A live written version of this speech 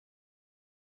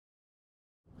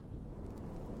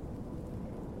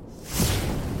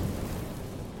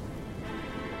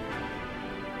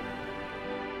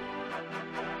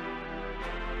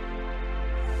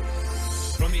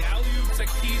to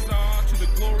Kezar to the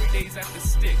glory days at the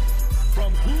stick.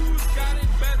 From who's got it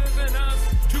better than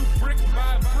us to brick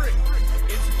by brick.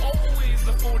 It's always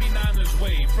the 49ers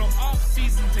way, from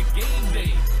off-season to game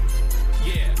day.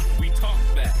 Yeah, we talk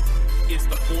back. It's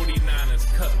the 49ers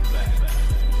cutback.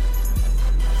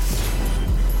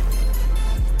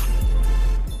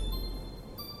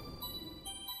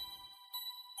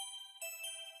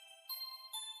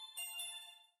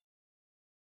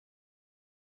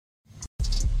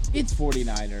 It's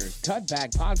 49ers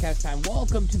Cutback Podcast time.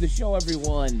 Welcome to the show,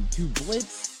 everyone. To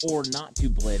blitz or not to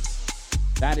blitz?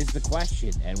 That is the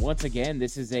question. And once again,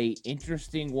 this is a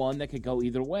interesting one that could go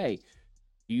either way.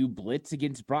 Do you blitz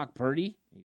against Brock Purdy?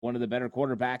 One of the better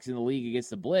quarterbacks in the league against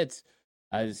the blitz.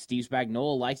 Steve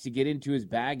Spagnuolo likes to get into his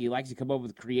bag. He likes to come up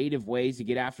with creative ways to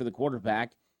get after the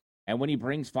quarterback. And when he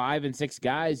brings 5 and 6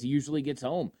 guys, he usually gets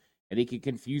home. And he can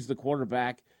confuse the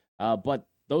quarterback. But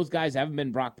those guys haven't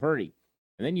been Brock Purdy.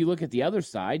 And then you look at the other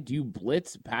side. Do you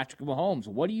blitz Patrick Mahomes?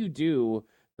 What do you do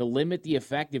to limit the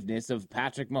effectiveness of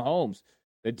Patrick Mahomes?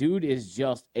 The dude is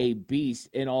just a beast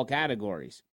in all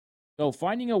categories. So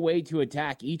finding a way to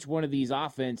attack each one of these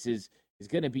offenses is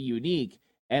going to be unique.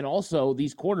 And also,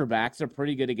 these quarterbacks are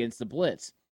pretty good against the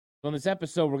blitz. So in this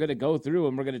episode, we're going to go through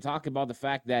and we're going to talk about the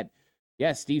fact that,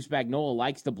 yes, Steve Spagnuolo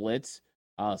likes the blitz.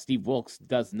 Steve Wilks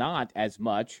does not as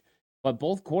much. But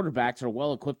both quarterbacks are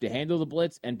well equipped to handle the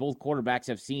blitz, and both quarterbacks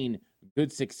have seen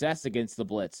good success against the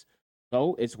blitz.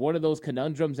 So it's one of those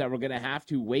conundrums that we're going to have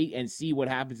to wait and see what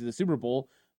happens in the Super Bowl.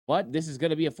 But this is going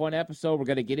to be a fun episode. We're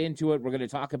going to get into it. We're going to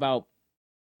talk about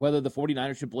whether the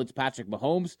 49ers should blitz Patrick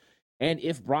Mahomes and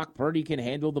if Brock Purdy can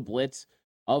handle the blitz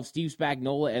of Steve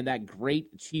Spagnuolo and that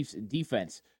great Chiefs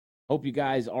defense. Hope you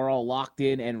guys are all locked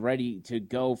in and ready to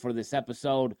go for this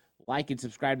episode. Like and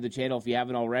subscribe to the channel if you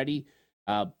haven't already.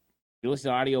 You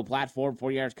listen to audio platform,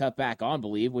 49ers Cutback on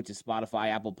Believe, which is Spotify,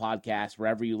 Apple Podcasts,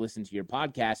 wherever you listen to your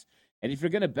podcast. And if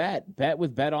you're going to bet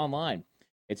with Bet Online.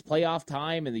 It's playoff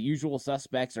time, and the usual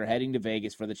suspects are heading to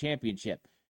Vegas for the championship.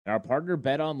 And our partner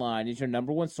Bet Online is your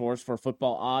number one source for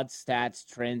football odds, stats,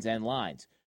 trends, and lines.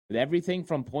 With everything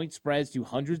from point spreads to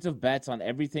hundreds of bets on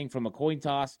everything from a coin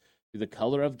toss to the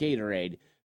color of Gatorade,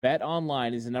 Bet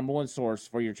Online is the number one source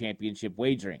for your championship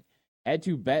wagering. Head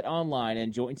to Bet Online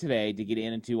and join today to get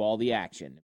into all the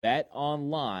action. Bet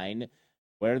Online,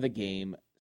 where the game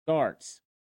starts.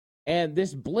 And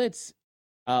this blitz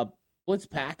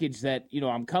package that,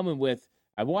 I'm coming with,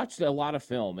 I've watched a lot of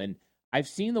film, and I've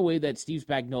seen the way that Steve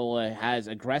Spagnuolo has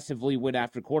aggressively went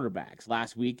after quarterbacks.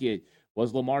 Last week, it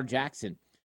was Lamar Jackson.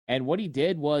 And what he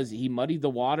did was he muddied the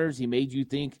waters. He made you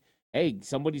think, hey,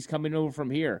 somebody's coming over from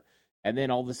here. And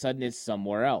then all of a sudden, it's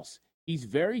somewhere else. He's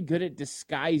very good at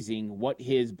disguising what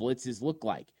his blitzes look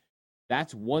like.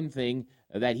 That's one thing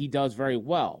that he does very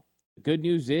well. The good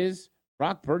news is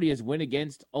Brock Purdy has went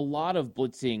against a lot of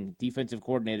blitzing defensive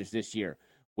coordinators this year.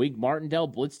 Wink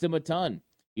Martindale blitzed him a ton.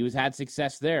 He had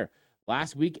success there.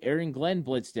 Last week, Aaron Glenn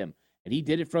blitzed him, and he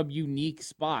did it from unique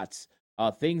spots,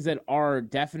 things that are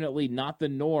definitely not the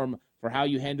norm for how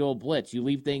you handle a blitz. You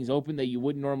leave things open that you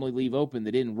wouldn't normally leave open.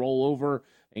 They didn't roll over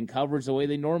in coverage the way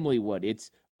they normally would. It's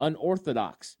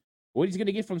unorthodox. What he's going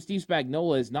to get from Steve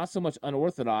Spagnuolo is not so much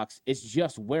unorthodox, it's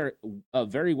just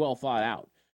very well thought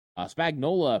out.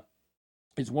 Spagnuolo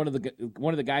is one of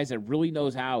the guys that really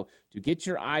knows how to get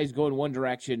your eyes going one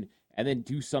direction and then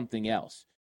do something else.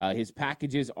 His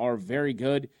packages are very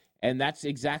good, and that's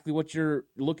exactly what you're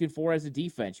looking for as a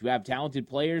defense. You have talented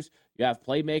players, you have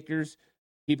playmakers,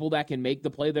 people that can make the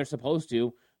play they're supposed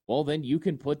to. Well, then you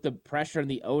can put the pressure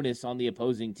and the onus on the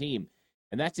opposing team.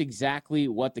 And that's exactly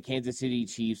what the Kansas City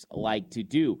Chiefs like to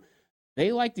do.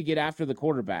 They like to get after the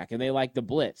quarterback, and they like to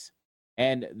blitz.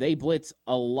 And they blitz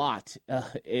a lot.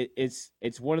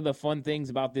 It's one of the fun things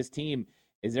about this team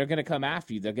is they're going to come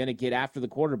after you. They're going to get after the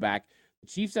quarterback. The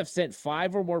Chiefs have sent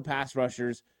 5 or more pass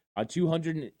rushers on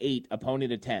 208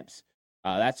 opponent attempts.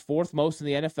 That's 4th most in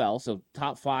the NFL, so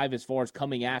top 5 as far as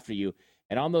coming after you.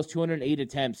 And on those 208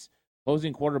 attempts,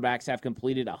 opposing quarterbacks have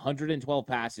completed 112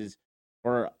 passes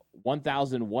for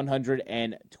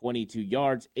 1,122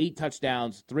 yards, 8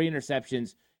 touchdowns, 3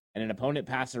 interceptions, and an opponent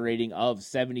passer rating of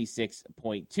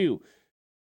 76.2.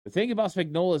 The thing about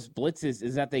Spagnuolo's blitzes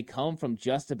is that they come from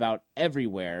just about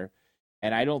everywhere,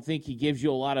 and I don't think he gives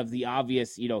you a lot of the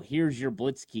obvious, here's your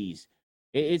blitz keys.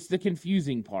 It's the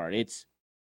confusing part. It's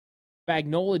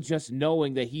Spagnuolo just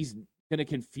knowing that he's going to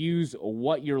confuse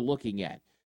what you're looking at.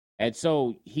 And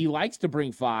so he likes to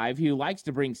bring 5. He likes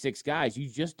to bring 6 guys. You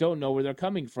just don't know where they're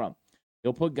coming from.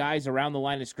 He'll put guys around the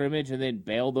line of scrimmage and then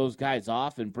bail those guys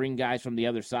off and bring guys from the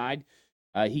other side.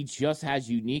 He just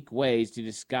has unique ways to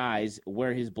disguise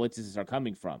where his blitzes are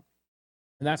coming from.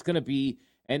 And that's going to be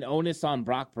an onus on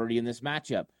Brock Purdy in this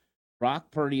matchup.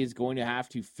 Brock Purdy is going to have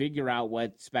to figure out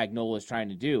what Spagnuolo is trying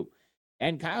to do.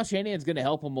 And Kyle Shanahan's going to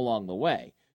help him along the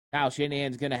way. Kyle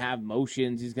Shanahan's going to have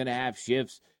motions. He's going to have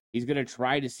shifts. He's going to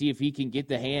try to see if he can get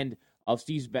the hand of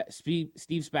Steve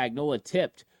Spagnuolo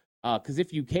tipped. Because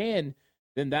if you can,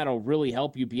 then that'll really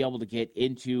help you be able to get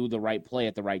into the right play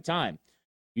at the right time.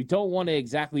 You don't want to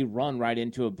exactly run right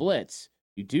into a blitz.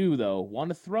 You do, though, want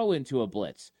to throw into a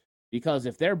blitz. Because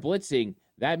if they're blitzing,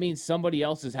 that means somebody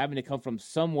else is having to come from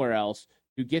somewhere else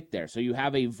to get there. So you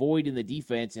have a void in the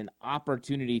defense and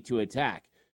opportunity to attack.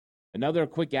 Another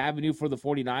quick avenue for the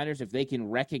 49ers, if they can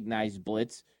recognize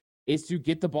blitz, is to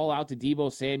get the ball out to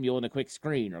Deebo Samuel in a quick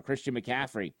screen or Christian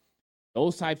McCaffrey.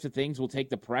 Those types of things will take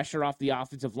the pressure off the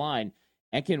offensive line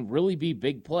and can really be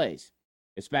big plays.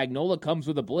 If Spagnuolo comes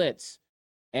with a blitz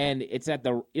and it's at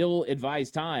the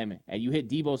ill-advised time and you hit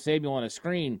Deebo Samuel on a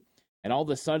screen and all of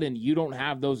a sudden you don't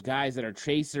have those guys that are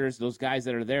chasers, those guys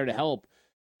that are there to help,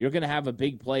 you're going to have a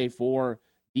big play for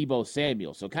Deebo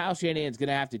Samuel. So Kyle Shanahan's going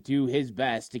to have to do his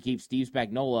best to keep Steve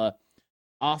Spagnuolo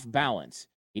off balance.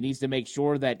 He needs to make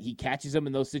sure that he catches him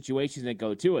in those situations and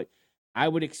go to it. I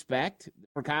would expect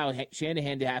for Kyle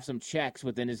Shanahan to have some checks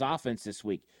within his offense this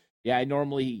week. Yeah,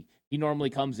 he normally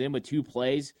comes in with 2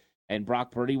 plays, and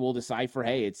Brock Purdy will decipher,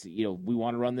 hey, it's, we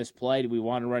want to run this play. Do we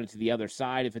want to run it to the other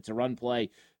side? If it's a run play,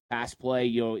 pass play,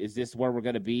 is this where we're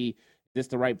going to be? Is this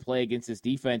the right play against this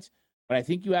defense? But I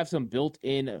think you have some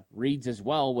built-in reads as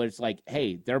well, where it's like,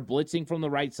 hey, they're blitzing from the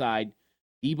right side.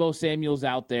 Deebo Samuel's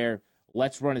out there.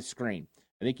 Let's run a screen.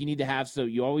 I think you need to have, so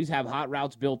you always have hot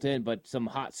routes built in, but some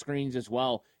hot screens as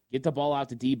well. Get the ball out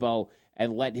to Deebo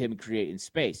and let him create in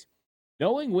space.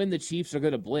 Knowing when the Chiefs are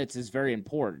going to blitz is very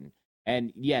important.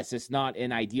 And yes, it's not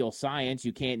an ideal science.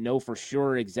 You can't know for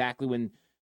sure exactly when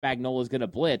Spagnuolo is going to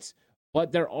blitz,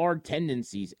 but there are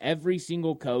tendencies. Every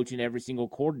single coach and every single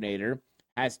coordinator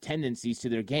has tendencies to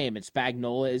their game, and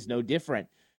Spagnuolo is no different.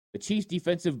 The Chiefs'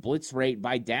 defensive blitz rate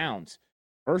by downs.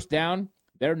 First down,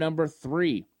 they're number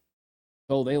 3.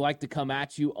 So they like to come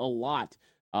at you a lot.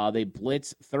 They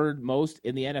blitz 3rd most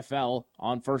in the NFL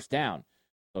on first down.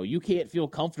 So you can't feel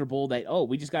comfortable that,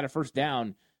 we just got a first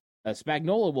down.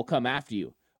 Spagnuolo will come after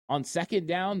you. On second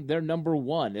down, they're number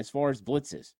 1 as far as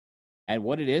blitzes. And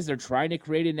what it is, they're trying to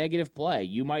create a negative play.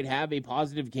 You might have a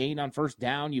positive gain on first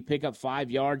down. You pick up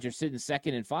 5 yards. You're sitting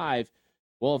 2nd and 5.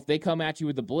 Well, if they come at you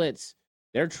with the blitz,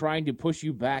 they're trying to push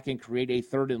you back and create a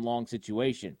 3rd and long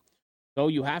situation. So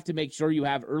you have to make sure you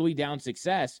have early down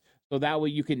success so that way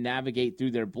you can navigate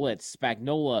through their blitz.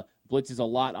 Spagnuolo blitzes a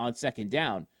lot on second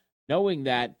down. Knowing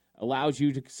that allows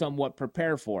you to somewhat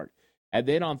prepare for it. And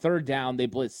then on third down, they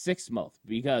blitz 6th most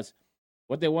because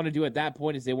what they want to do at that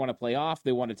point is they want to play off,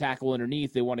 they want to tackle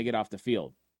underneath, they want to get off the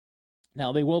field.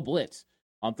 Now, they will blitz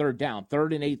on third down.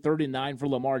 3rd and 8, 3rd and 9 for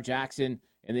Lamar Jackson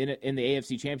in the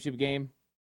AFC Championship game.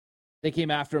 They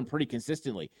came after him pretty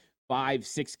consistently. 5,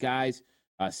 6 guys.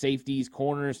 Safeties,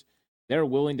 corners, they're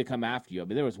willing to come after you. I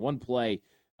mean, there was one play,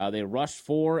 they rushed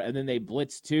 4, and then they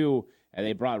blitzed 2, and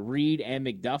they brought Reed and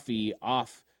McDuffie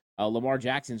off Lamar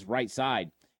Jackson's right side,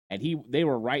 and they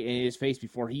were right in his face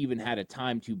before he even had a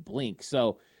time to blink.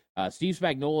 So Steve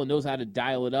Spagnuolo knows how to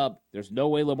dial it up. There's no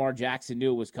way Lamar Jackson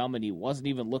knew it was coming. He wasn't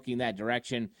even looking that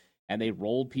direction, and they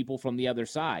rolled people from the other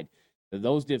side.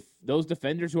 Those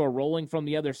defenders who are rolling from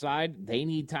the other side, they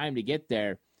need time to get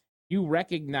there. You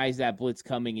recognize that blitz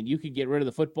coming, and you can get rid of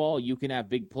the football. You can have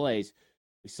big plays.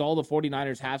 We saw the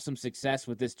 49ers have some success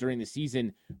with this during the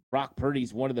season. Brock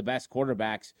Purdy's one of the best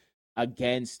quarterbacks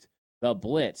against the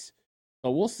blitz.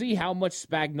 So we'll see how much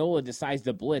Spagnuolo decides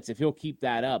to blitz, if he'll keep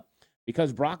that up.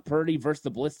 Because Brock Purdy versus the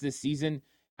blitz this season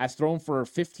has thrown for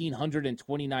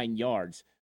 1,529 yards.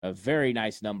 A very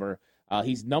nice number.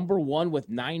 He's number 1 with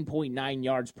 9.9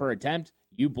 yards per attempt.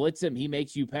 You blitz him, he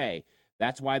makes you pay.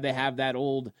 That's why they have that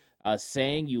old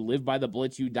saying, you live by the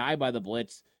blitz, you die by the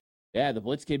blitz. Yeah, the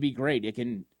blitz can be great. It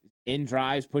can end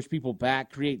drives, push people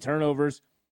back, create turnovers,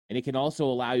 and it can also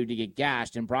allow you to get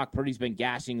gashed. And Brock Purdy's been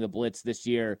gashing the blitz this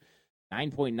year,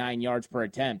 9.9 yards per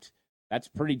attempt. That's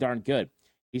pretty darn good.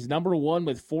 He's number 1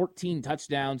 with 14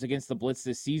 touchdowns against the blitz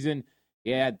this season.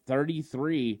 He had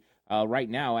 33 right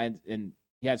now, and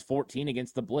he has 14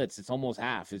 against the blitz. It's almost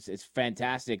half. It's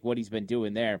fantastic what he's been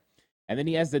doing there. And then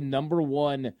he has the number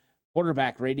 1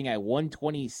 quarterback rating at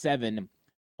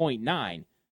 127.9.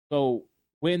 So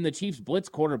when the Chiefs blitz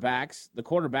quarterbacks, the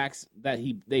quarterbacks that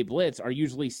they blitz are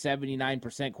usually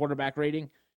 79% quarterback rating.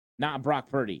 Not Brock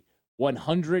Purdy.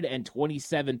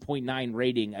 127.9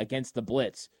 rating against the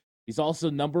blitz. He's also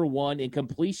number 1 in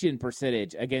completion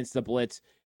percentage against the blitz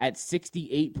at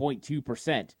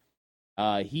 68.2%.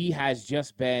 He has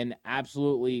just been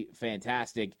absolutely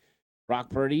fantastic. Brock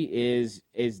Purdy is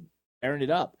tearing it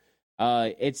up.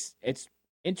 It's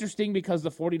interesting because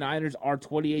the 49ers are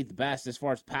 28th best as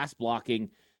far as pass blocking.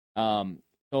 So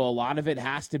a lot of it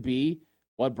has to be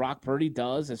what Brock Purdy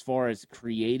does as far as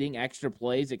creating extra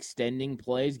plays, extending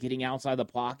plays, getting outside the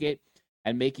pocket,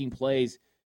 and making plays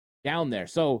down there.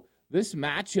 So this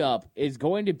matchup is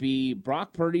going to be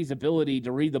Brock Purdy's ability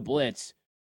to read the blitz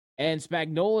and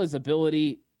Spagnuolo's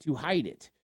ability to hide it.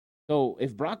 So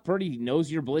if Brock Purdy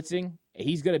knows you're blitzing,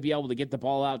 he's going to be able to get the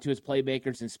ball out to his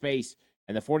playmakers in space,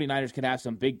 and the 49ers could have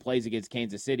some big plays against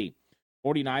Kansas City.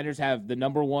 49ers have the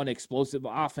number one explosive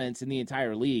offense in the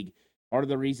entire league. Part of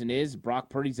the reason is Brock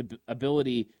Purdy's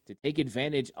ability to take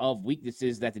advantage of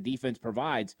weaknesses that the defense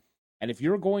provides. And if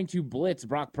you're going to blitz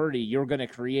Brock Purdy, you're going to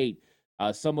create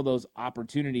some of those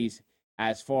opportunities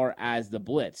as far as the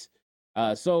blitz.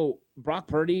 So Brock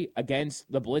Purdy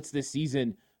against the blitz this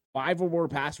season, 5 or more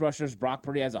pass rushers. Brock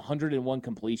Purdy has 101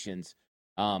 completions.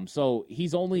 So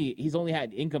he's only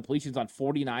had incompletions on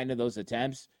 49 of those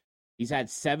attempts. He's had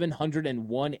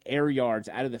 701 air yards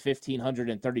out of the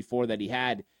 1,534 that he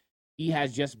had. He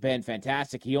has just been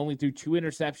fantastic. He only threw 2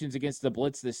 interceptions against the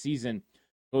blitz this season,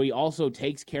 so he also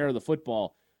takes care of the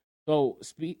football. So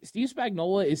Steve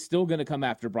Spagnuolo is still going to come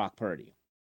after Brock Purdy.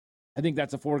 I think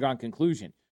that's a foregone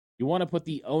conclusion. You want to put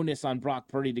the onus on Brock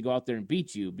Purdy to go out there and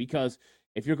beat you, because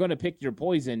if you're going to pick your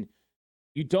poison,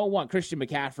 you don't want Christian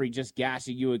McCaffrey just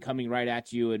gashing you and coming right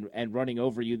at you and running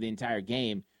over you the entire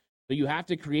game. So you have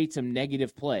to create some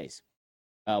negative plays.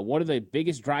 One of the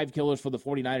biggest drive killers for the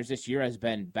 49ers this year has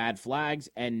been bad flags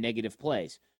and negative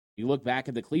plays. You look back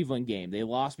at the Cleveland game, they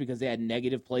lost because they had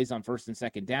negative plays on first and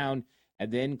second down, and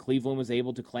then Cleveland was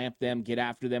able to clamp them, get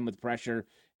after them with pressure,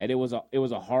 and it was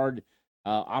a hard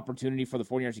opportunity for the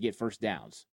 49ers to get first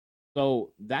downs.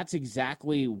 So that's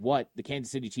exactly what the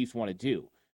Kansas City Chiefs want to do.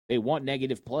 They want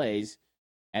negative plays,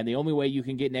 and the only way you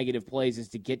can get negative plays is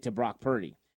to get to Brock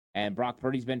Purdy. And Brock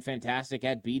Purdy's been fantastic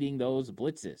at beating those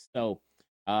blitzes. So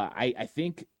I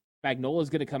think Spagnuolo is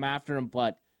going to come after him,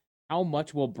 but how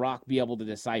much will Brock be able to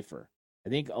decipher? I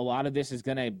think a lot of this is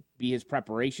going to be his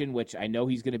preparation, which I know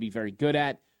he's going to be very good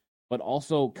at, but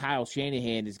also Kyle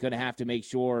Shanahan is going to have to make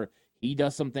sure he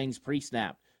does some things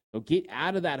pre-snap. So get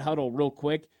out of that huddle real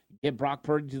quick, get Brock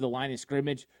Purdy to the line of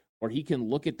scrimmage where he can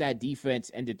look at that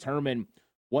defense and determine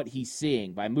what he's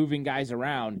seeing. By moving guys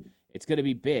around, it's going to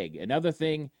be big. Another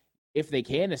thing, if they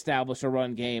can establish a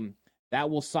run game, that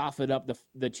will soften up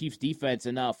the Chiefs' defense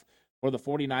enough for the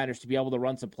 49ers to be able to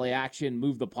run some play action,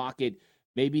 move the pocket,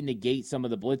 maybe negate some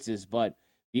of the blitzes. But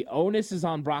the onus is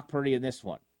on Brock Purdy in this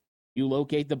one. You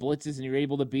locate the blitzes and you're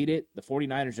able to beat it, the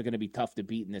 49ers are going to be tough to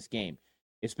beat in this game.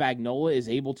 If Spagnuolo is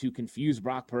able to confuse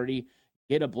Brock Purdy,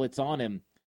 get a blitz on him,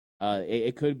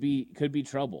 it could be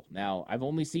trouble. Now, I've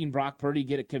only seen Brock Purdy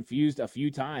get it confused a few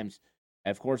times.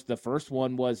 Of course, the first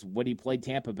one was when he played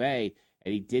Tampa Bay,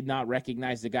 and he did not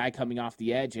recognize the guy coming off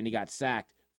the edge, and he got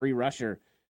sacked. Free rusher.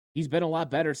 He's been a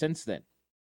lot better since then.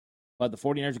 But the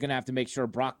 49ers are going to have to make sure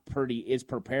Brock Purdy is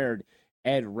prepared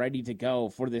and ready to go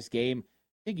for this game.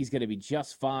 I think he's going to be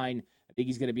just fine. I think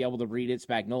he's going to be able to read it.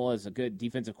 Spagnuolo is a good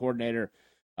defensive coordinator,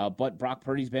 but Brock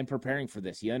Purdy's been preparing for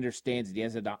this. He understands that he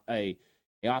has a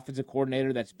offensive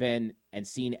coordinator that's been and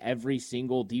seen every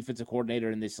single defensive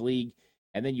coordinator in this league.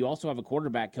 And then you also have a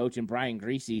quarterback coach in Brian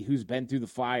Griese who's been through the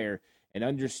fire and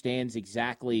understands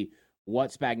exactly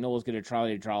what Spagnuolo is going to try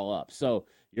to draw up. So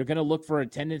you're going to look for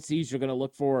tendencies. You're going to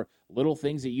look for little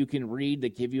things that you can read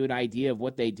that give you an idea of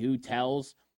what they do,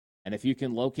 tells. And if you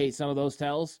can locate some of those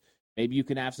tells, maybe you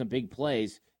can have some big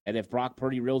plays. And if Brock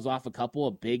Purdy reels off a couple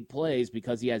of big plays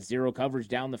because he has zero coverage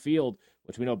down the field,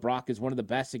 which we know Brock is one of the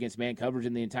best against man coverage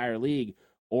in the entire league,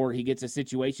 or he gets a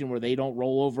situation where they don't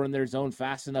roll over in their zone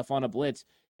fast enough on a blitz,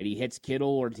 and he hits Kittle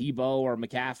or Debo or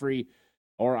McCaffrey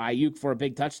or Ayuk for a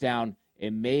big touchdown,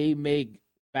 it may make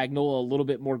Spagnuolo a little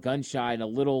bit more gun-shy and a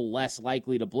little less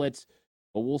likely to blitz,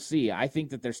 but we'll see. I think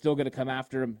that they're still going to come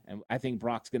after him, and I think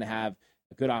Brock's going to have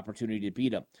a good opportunity to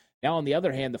beat him. Now, on the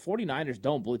other hand, the 49ers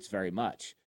don't blitz very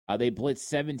much. They blitz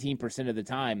 17% of the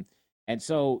time, and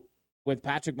so with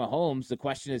Patrick Mahomes, the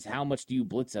question is how much do you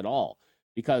blitz at all?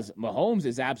 Because Mahomes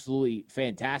is absolutely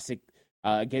fantastic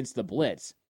against the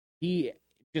blitz. He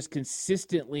just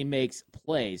consistently makes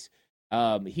plays.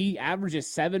 He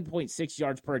averages 7.6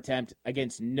 yards per attempt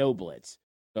against no blitz.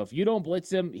 So if you don't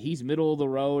blitz him, he's middle of the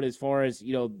road as far as,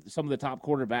 some of the top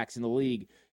quarterbacks in the league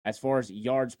as far as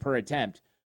yards per attempt.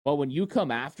 But when you come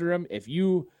after him, if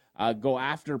you go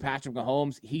after Patrick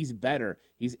Mahomes, he's better.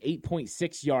 He's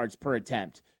 8.6 yards per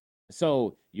attempt.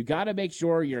 So you got to make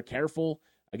sure you're careful.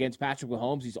 against Patrick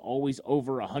Mahomes. He's always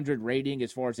over 100 rating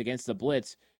as far as against the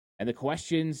blitz. And the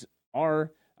questions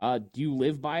are, do you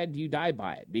live by it? Do you die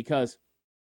by it? Because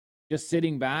just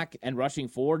sitting back and rushing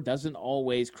forward doesn't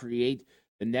always create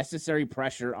the necessary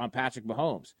pressure on Patrick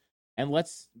Mahomes. And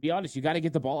let's be honest, you got to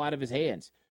get the ball out of his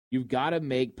hands. You've got to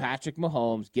make Patrick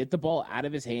Mahomes get the ball out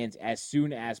of his hands as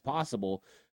soon as possible,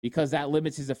 because that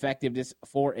limits his effectiveness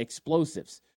for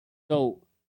explosives. So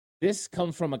this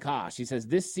comes from Akash. He says,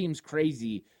 this seems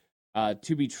crazy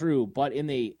to be true, but in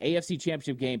the AFC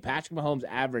Championship game, Patrick Mahomes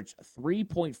averaged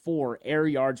 3.4 air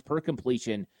yards per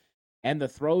completion, and the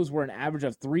throws were an average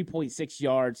of 3.6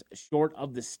 yards short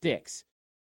of the sticks.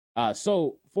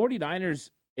 So 49ers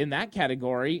in that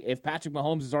category, if Patrick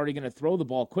Mahomes is already going to throw the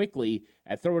ball quickly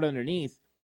and throw it underneath,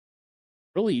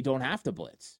 really you don't have to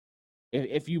blitz.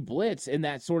 If you blitz in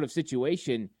that sort of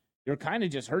situation, you're kind of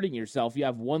just hurting yourself. You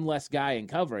have one less guy in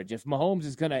coverage. If Mahomes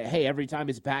is going to, every time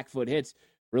his back foot hits,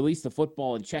 release the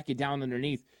football and check it down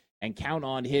underneath and count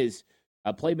on his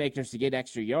playmakers to get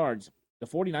extra yards, the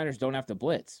 49ers don't have to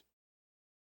blitz.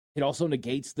 It also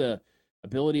negates the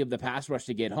ability of the pass rush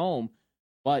to get home,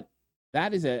 but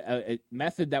that is a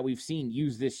method that we've seen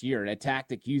used this year, a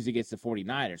tactic used against the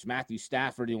 49ers. Matthew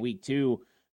Stafford in week 2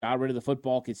 got rid of the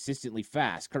football consistently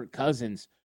fast. Kirk Cousins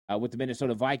with the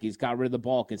Minnesota Vikings got rid of the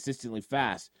ball consistently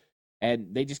fast.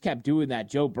 And they just kept doing that,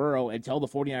 Joe Burrow, until the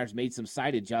 49ers made some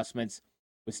side adjustments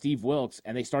with Steve Wilks,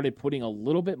 and they started putting a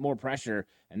little bit more pressure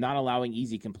and not allowing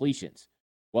easy completions.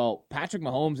 Well, Patrick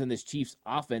Mahomes and this Chiefs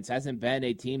offense hasn't been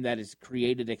a team that has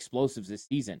created explosives this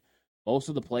season. Most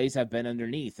of the plays have been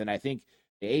underneath, and I think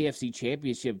the AFC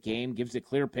Championship game gives a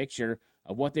clear picture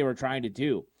of what they were trying to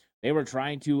do. They were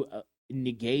trying to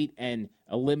negate and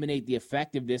eliminate the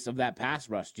effectiveness of that pass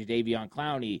rush. Jadeveon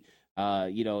Clowney,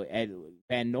 Ed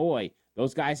Van Noy,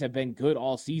 those guys have been good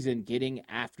all season getting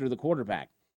after the quarterback.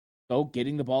 So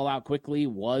getting the ball out quickly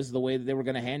was the way that they were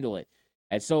going to handle it.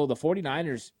 And so the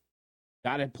 49ers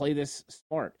got to play this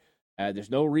smart.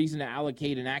 There's no reason to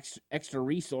allocate an extra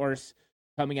resource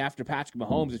coming after Patrick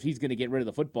Mahomes if he's going to get rid of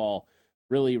the football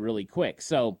really, really quick.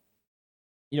 So,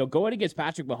 going against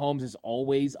Patrick Mahomes is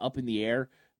always up in the air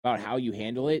about how you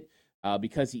handle it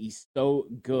because he's so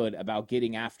good about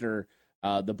getting after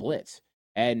the blitz.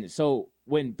 And so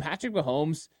when Patrick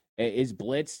Mahomes is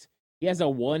blitzed, he has a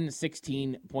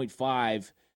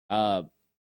 116.5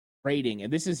 rating,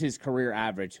 and this is his career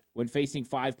average when facing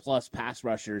 5+ pass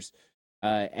rushers.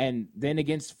 And then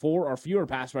against 4 or fewer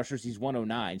pass rushers, he's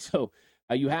 109. So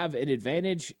you have an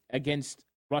advantage against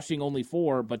rushing only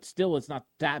 4, but still it's not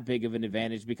that big of an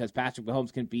advantage because Patrick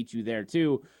Mahomes can beat you there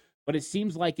too. But it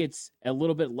seems like it's a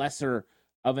little bit lesser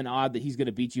of an odd that he's going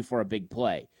to beat you for a big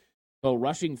play. So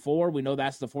rushing 4, we know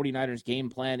that's the 49ers game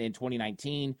plan in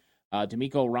 2019.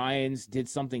 D'Amico Ryans did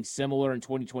something similar in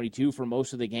 2022 for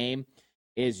most of the game,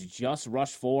 is just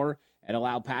rush 4 and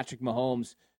allow Patrick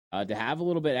Mahomes to have a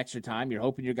little bit extra time. You're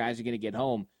hoping your guys are going to get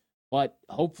home, but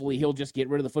hopefully he'll just get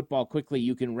rid of the football quickly.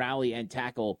 You can rally and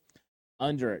tackle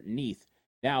underneath.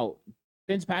 Now,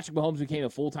 since Patrick Mahomes became a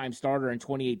full-time starter in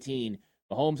 2018,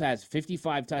 Mahomes has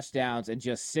 55 touchdowns and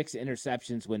just 6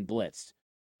 interceptions when blitzed.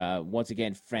 Once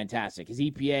again, fantastic. His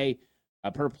EPA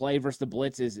per play versus the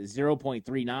blitz is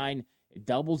 0.39. It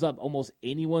doubles up almost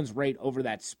anyone's rate over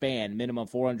that span, minimum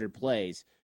 400 plays.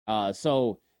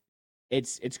 So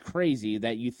it's crazy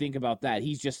that you think about that.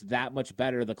 He's just that much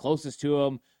better. The closest to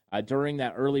him during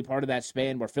that early part of that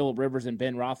span were Phillip Rivers and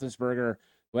Ben Roethlisberger,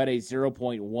 who had a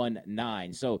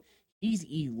 0.19. So he's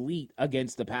elite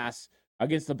against the pass,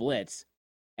 against the blitz.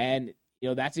 And,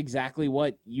 that's exactly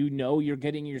what you're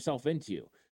getting yourself into.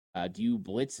 Do you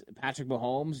blitz Patrick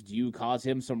Mahomes? Do you cause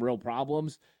him some real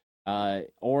problems?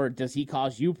 Or does he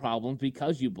cause you problems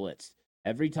because you blitzed?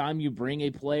 Every time you bring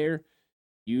a player,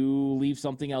 you leave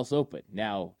something else open.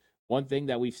 Now, one thing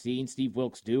that we've seen Steve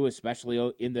Wilks do,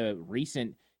 especially in the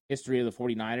recent history of the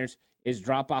 49ers, is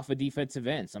drop off a defensive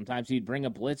end. Sometimes he'd bring a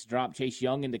blitz, drop Chase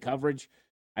Young into coverage.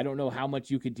 I don't know how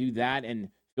much you could do that and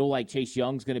feel like Chase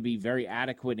Young's going to be very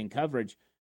adequate in coverage,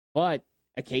 but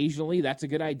occasionally that's a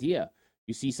good idea.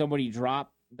 You see somebody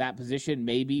drop that position,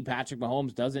 maybe Patrick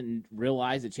Mahomes doesn't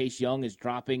realize that Chase Young is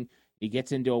dropping. He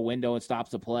gets into a window and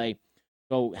stops the play.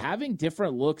 So having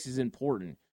different looks is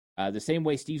important. The same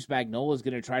way Steve Spagnuolo is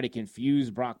going to try to confuse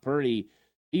Brock Purdy,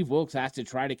 Steve Wilks has to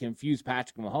try to confuse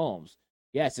Patrick Mahomes.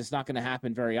 Yes, it's not going to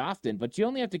happen very often, but you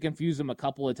only have to confuse him a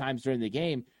couple of times during the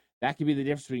game. That could be the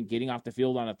difference between getting off the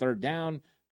field on a third down,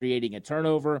 creating a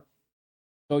turnover.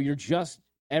 So you're just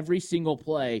every single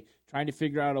play trying to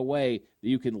figure out a way that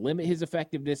you can limit his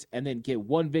effectiveness and then get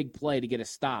one big play to get a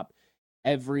stop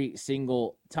every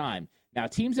single time. Now,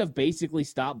 teams have basically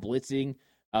stopped blitzing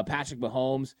Patrick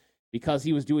Mahomes because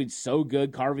he was doing so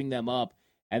good carving them up.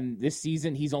 And this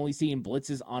season, he's only seeing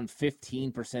blitzes on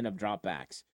 15% of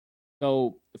dropbacks.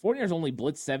 So the 49ers only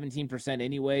blitz 17%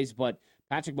 anyways, but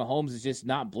Patrick Mahomes is just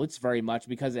not blitzed very much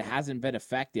because it hasn't been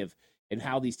effective in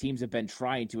how these teams have been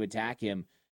trying to attack him.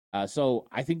 So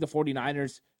I think the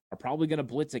 49ers are probably going to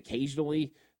blitz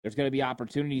occasionally. There's going to be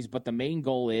opportunities, but the main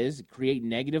goal is create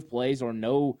negative plays or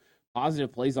no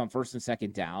positive plays on first and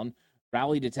second down,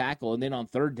 rally to tackle, and then on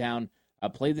third down,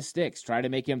 play the sticks. Try to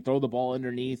make him throw the ball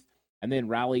underneath, and then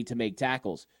rally to make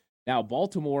tackles. Now,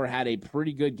 Baltimore had a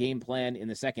pretty good game plan in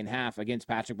the second half against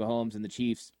Patrick Mahomes and the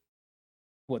Chiefs.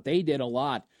 What they did a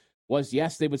lot was,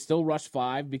 yes, they would still rush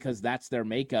 5 because that's their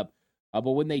makeup,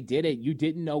 but when they did it, you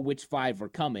didn't know which 5 were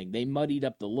coming. They muddied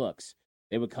up the looks.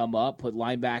 They would come up, put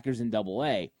linebackers in double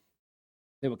A.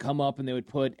 They would come up and they would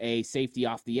put a safety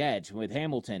off the edge with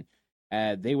Hamilton.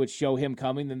 They would show him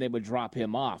coming, then they would drop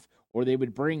him off. Or they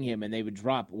would bring him and they would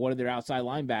drop one of their outside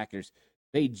linebackers.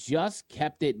 They just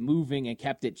kept it moving and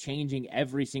kept it changing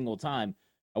every single time.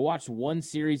 I watched one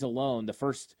series alone, the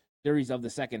first series of the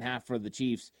second half for the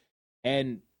Chiefs,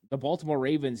 and the Baltimore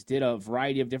Ravens did a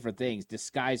variety of different things.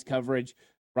 Disguise coverage,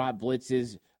 brought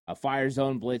blitzes, fire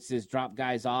zone blitzes, drop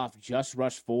guys off, just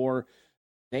rush 4.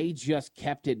 They just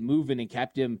kept it moving and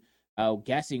kept him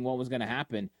guessing what was going to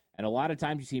happen. And a lot of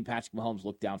times you've seen Patrick Mahomes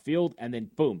look downfield and then,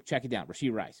 boom, check it down,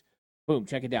 Rashee Rice. Boom,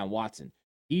 check it down, Watson.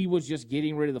 He was just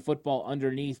getting rid of the football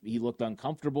underneath. He looked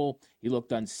uncomfortable. He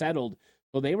looked unsettled.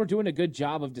 So they were doing a good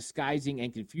job of disguising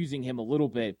and confusing him a little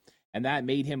bit, and that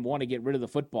made him want to get rid of the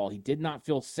football. He did not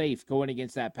feel safe going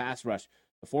against that pass rush.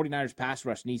 The 49ers pass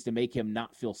rush needs to make him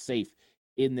not feel safe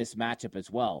in this matchup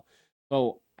as well.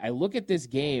 So I look at this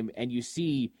game, and you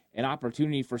see an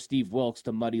opportunity for Steve Wilks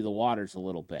to muddy the waters a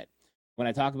little bit. When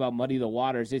I talk about muddy the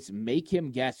waters, it's make him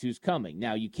guess who's coming.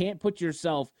 Now, you can't put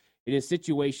yourself in a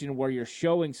situation where you're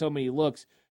showing so many looks,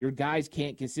 your guys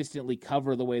can't consistently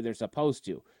cover the way they're supposed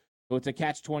to. So it's a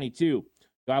catch-22. Do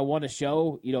I want to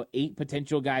show, 8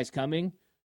 potential guys coming?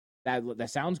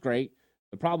 That sounds great.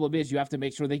 The problem is you have to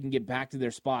make sure they can get back to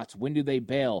their spots. When do they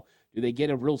bail? Do they get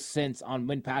a real sense on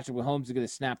when Patrick Mahomes is going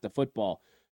to snap the football?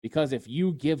 Because if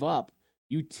you give up,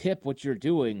 you tip what you're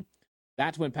doing,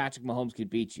 that's when Patrick Mahomes can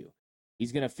beat you.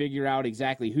 He's going to figure out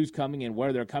exactly who's coming and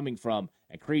where they're coming from.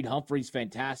 And Creed Humphrey's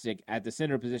fantastic at the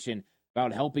center position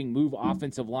about helping move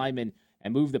offensive linemen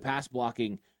and move the pass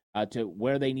blocking to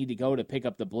where they need to go to pick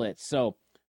up the blitz. So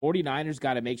 49ers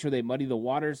got to make sure they muddy the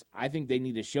waters. I think they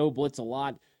need to show blitz a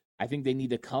lot. I think they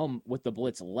need to come with the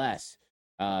blitz less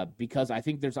because I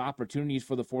think there's opportunities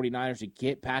for the 49ers to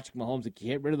get Patrick Mahomes to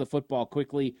get rid of the football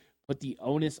quickly, put the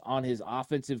onus on his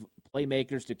offensive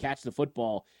playmakers to catch the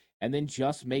football, and then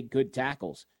just make good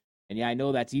tackles. And yeah, I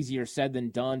know that's easier said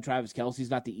than done. Travis Kelce's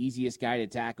not the easiest guy to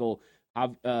tackle.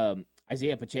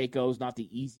 Isaiah Pacheco's not the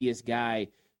easiest guy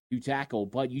to tackle,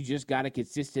 but you just got to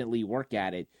consistently work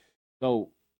at it.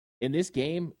 So in this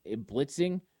game, in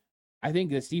blitzing, I think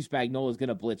that Steve Spagnuolo is going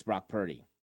to blitz Brock Purdy.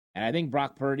 And I think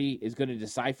Brock Purdy is going to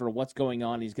decipher what's going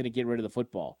on. He's going to get rid of the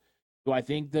football. Do I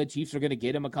think the Chiefs are going to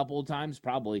get him a couple of times?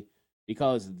 Probably,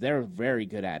 because they're very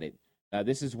good at it.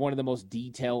 This is one of the most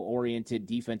detail-oriented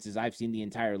defenses I've seen the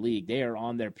entire league. They are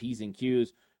on their P's and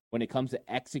Q's when it comes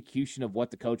to execution of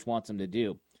what the coach wants them to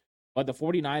do. But the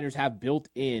 49ers have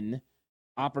built-in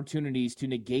opportunities to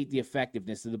negate the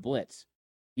effectiveness of the blitz.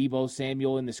 Deebo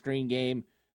Samuel in the screen game,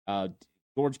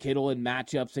 George Kittle in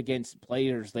matchups against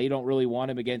players. They don't really want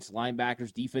him against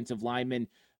linebackers, defensive linemen,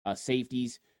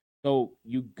 safeties. So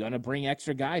you're going to bring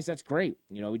extra guys. That's great.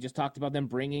 We just talked about them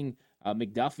bringing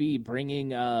McDuffie,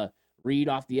 bringing Reed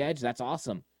off the edge. That's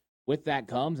awesome. With that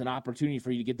comes an opportunity for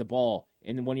you to get the ball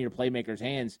in one of your playmakers'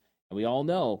 hands. And we all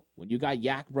know when you got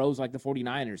yak bros like the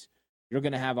 49ers, you're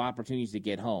going to have opportunities to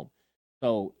get home.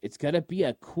 So it's going to be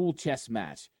a cool chess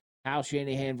match. Kyle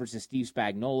Shanahan versus Steve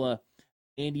Spagnuolo,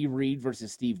 Andy Reid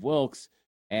versus Steve Wilks.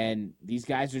 And these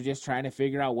guys are just trying to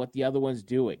figure out what the other one's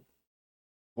doing.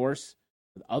 Of course,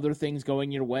 with other things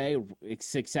going your way,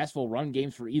 successful run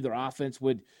games for either offense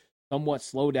would somewhat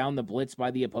slow down the blitz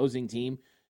by the opposing team.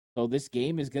 So this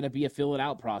game is going to be a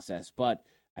fill-it-out process. But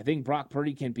I think Brock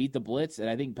Purdy can beat the blitz, and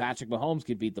I think Patrick Mahomes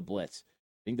can beat the blitz.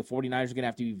 I think the 49ers are going to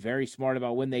have to be very smart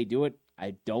about when they do it.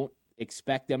 I don't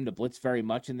expect them to blitz very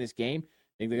much in this game.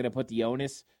 I think they're going to put the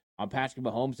onus on Patrick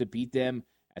Mahomes to beat them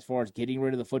as far as getting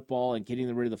rid of the football and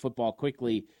getting rid of the football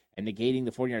quickly and negating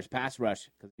the 49ers pass rush.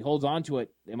 Because if he holds on to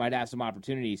it, they might have some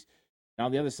opportunities. And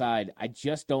on the other side, I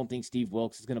just don't think Steve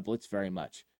Wilks is going to blitz very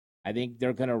much. I think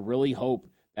they're going to really hope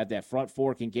that front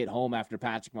four can get home after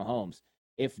Patrick Mahomes.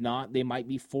 If not, they might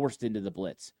be forced into the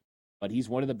blitz. But he's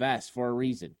one of the best for a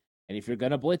reason. And if you're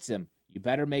going to blitz him, You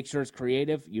better make sure it's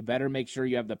creative. You better make sure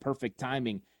you have the perfect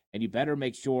timing, and you better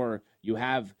make sure you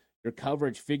have your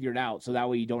coverage figured out so that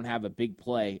way you don't have a big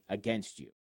play against you.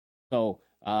 So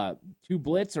to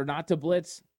blitz or not to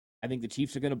blitz, I think the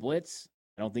Chiefs are going to blitz.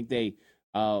 I don't think they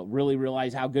really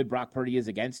realize how good Brock Purdy is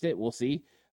against it. We'll see.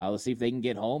 Let's see if they can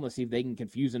get home. Let's see if they can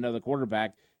confuse another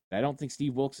quarterback. I don't think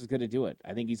Steve Wilkes is going to do it.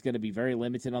 I think he's going to be very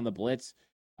limited on the blitz.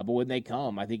 But when they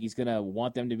come, I think he's going to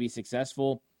want them to be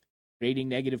successful. Creating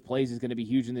negative plays is going to be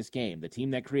huge in this game. The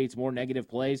team that creates more negative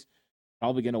plays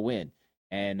probably going to win.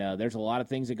 And there's a lot of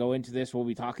things that go into this. We'll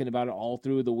be talking about it all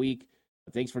through the week.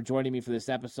 But thanks for joining me for this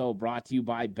episode brought to you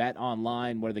by Bet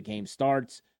Online, where the game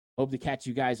starts. Hope to catch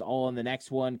you guys all on the next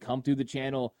one. Come through the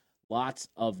channel. Lots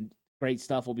of great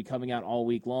stuff will be coming out all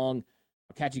week long.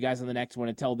 I'll catch you guys on the next one.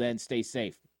 Until then, stay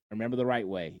safe. Remember, the right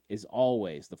way is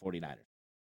always the 49ers.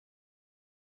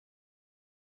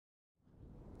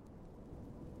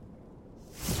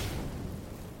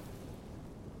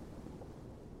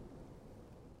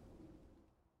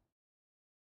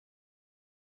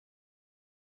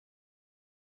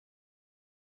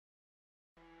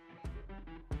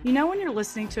 You know when you're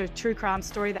listening to a true crime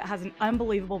story that has an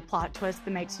unbelievable plot twist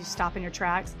that makes you stop in your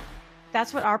tracks?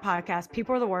 That's what our podcast,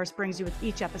 People Are the Worst, brings you with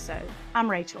each episode. I'm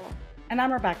Rachel. And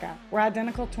I'm Rebecca. We're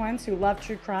identical twins who love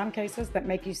true crime cases that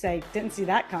make you say, didn't see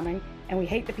that coming, and we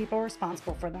hate the people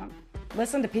responsible for them.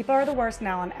 Listen to People Are the Worst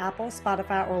now on Apple,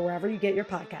 Spotify, or wherever you get your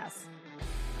podcasts.